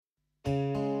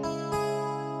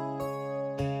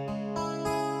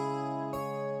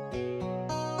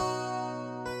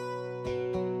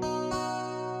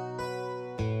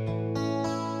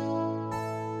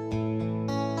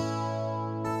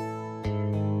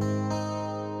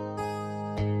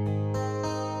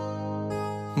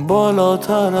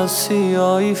بالاتر از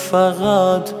سیاهی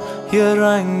فقط یه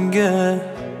رنگه،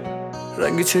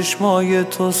 رنگ چشمای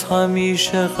توست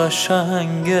همیشه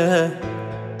قشنگه،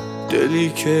 دلی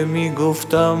که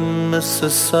میگفتم مثل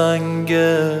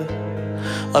سنگه،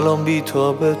 الان بی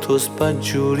تو به توست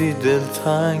بدجوری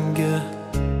دلتنگه،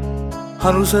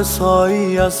 هنوز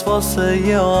حسایی از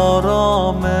واسه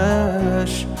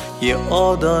آرامش، یه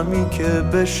آدمی که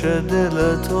بشه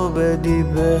دلتو بدی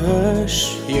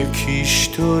بهش، یکیش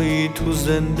تویی تو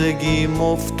زندگیم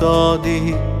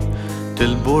افتادی،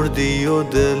 دل بردی و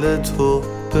دلتو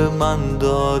به من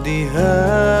دادی، هی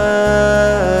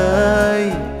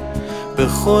به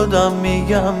خودم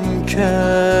میگم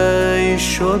که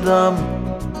شدم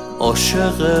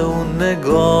عاشق اون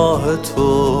نگاه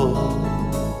تو،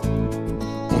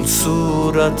 اون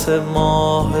صورت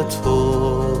ماه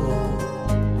تو،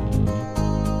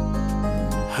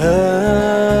 هی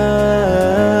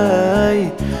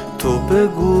تو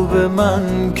بگو به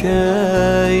من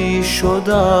که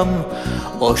شدم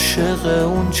عاشق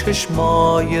اون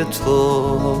چشمای تو،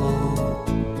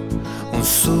 اون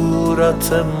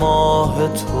صورت ماه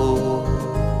تو.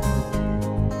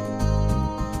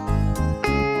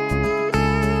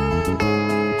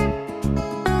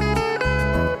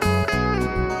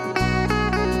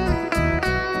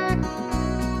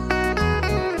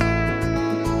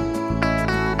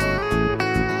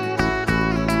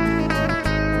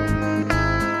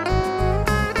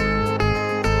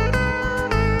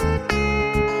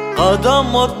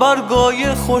 قدمهات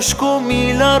برگای خشک و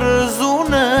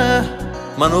میلرزونه،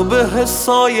 منو به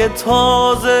حسای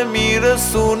تازه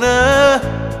میرسونه،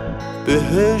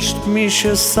 بهشت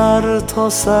میشه سر تا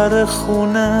سر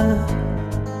خونه،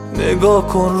 نگاه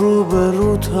کن رو به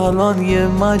روت الان یه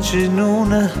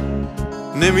مجنونه،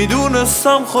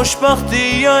 نمیدونستم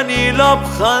خوشبختی یعنی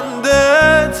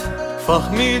لبخندت،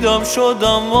 فهمیدم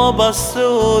شدم وابسته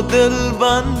و دل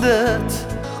بندت،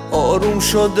 آروم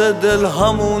شده دل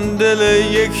همون دل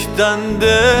یک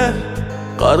دنده،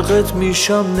 غرقت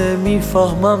میشم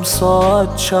نمیفهمم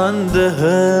ساعت چنده،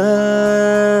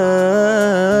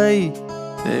 هی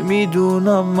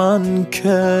نمیدونم من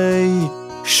کی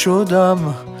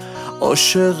شدم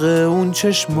عاشق اون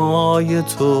چشمای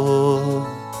تو،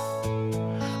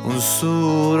 اون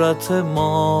صورت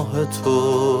ماه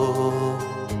تو،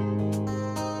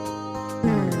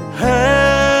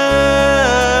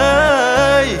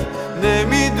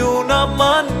 نمیدونم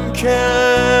من که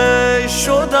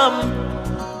شدم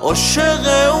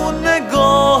عاشق اون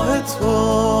نگاه تو،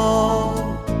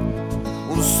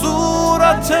 اون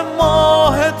صورت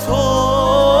ماه تو،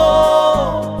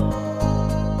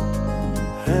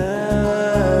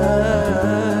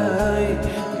 هی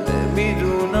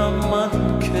نمیدونم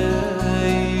من که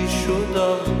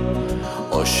شدم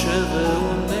عاشق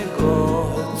اون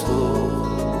نگاه تو،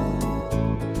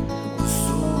 اون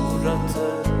صورت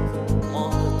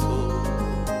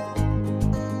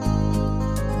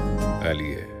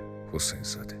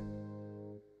حسینزاده